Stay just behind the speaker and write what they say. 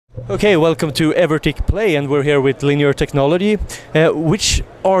Okay, welcome to Evertick Play, and we're here with Linear Technology. Which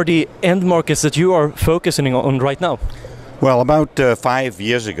are the end markets that you are focusing on right now? Well, about 5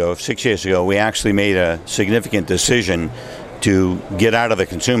 years ago, 6 years ago, we actually made a significant decision to get out of the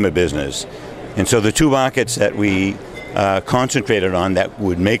consumer business. And so the two markets that we concentrated on that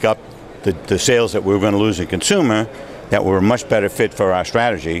would make up the sales that we were going to lose in consumer, that were a much better fit for our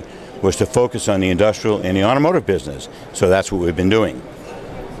strategy, was to focus on the industrial and the automotive business. So that's what we've been doing.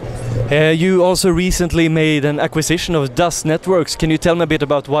 You also recently made an acquisition of DAS Networks. Can you tell me a bit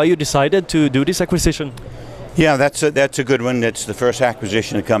about why you decided to do this acquisition? Yeah, that's a good one. It's the first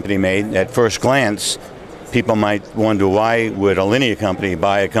acquisition the company made. At first glance, people might wonder, why would a linear company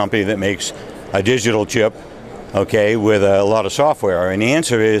buy a company that makes a digital chip, okay, with a lot of software? And the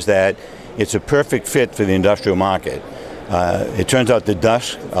answer is that it's a perfect fit for the industrial market. It turns out the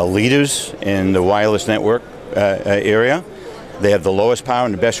DAS are leaders in the wireless network area. They have the lowest power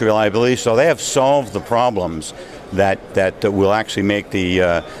and the best reliability, so they have solved the problems that will actually make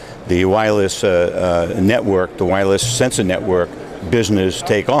the wireless network, the wireless sensor network business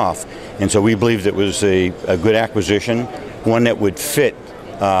take off. And so we believed it was a good acquisition, one that would fit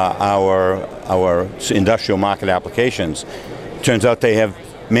our industrial market applications. Turns out they have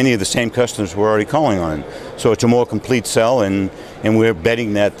many of the same customers we're already calling on. So it's a more complete sell, and we're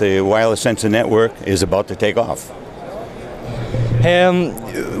betting that the wireless sensor network is about to take off.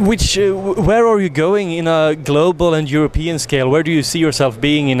 Where are you going in a global and European scale? Where do you see yourself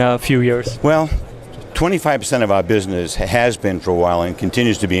being in a few years? Well, 25% of our business has been for a while and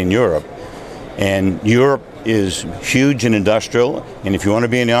continues to be in Europe. And Europe is huge in industrial, and if you want to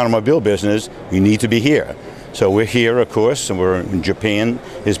be in the automobile business, you need to be here. So we're here, of course, and we're in Japan,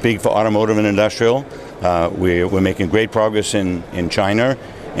 is big for automotive and industrial. We're making great progress in China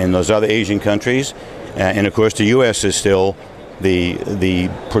and those other Asian countries. And of course, the U.S. is still the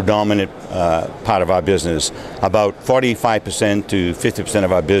predominant part of our business. About 45% to 50%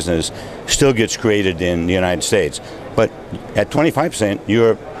 of our business still gets created in the United States. But at 25%,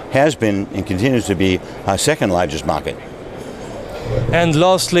 Europe has been and continues to be our second largest market. And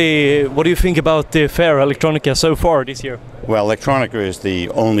lastly, what do you think about the fair Electronica so far this year? Well, Electronica is the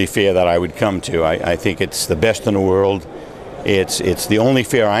only fair that I would come to. I think it's the best in the world. It's the only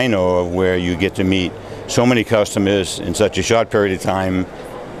fair I know of where you get to meet so many customers in such a short period of time,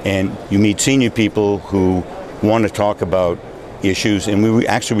 and you meet senior people who want to talk about issues, and we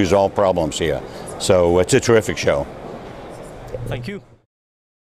actually resolve problems here. So it's a terrific show. Thank you.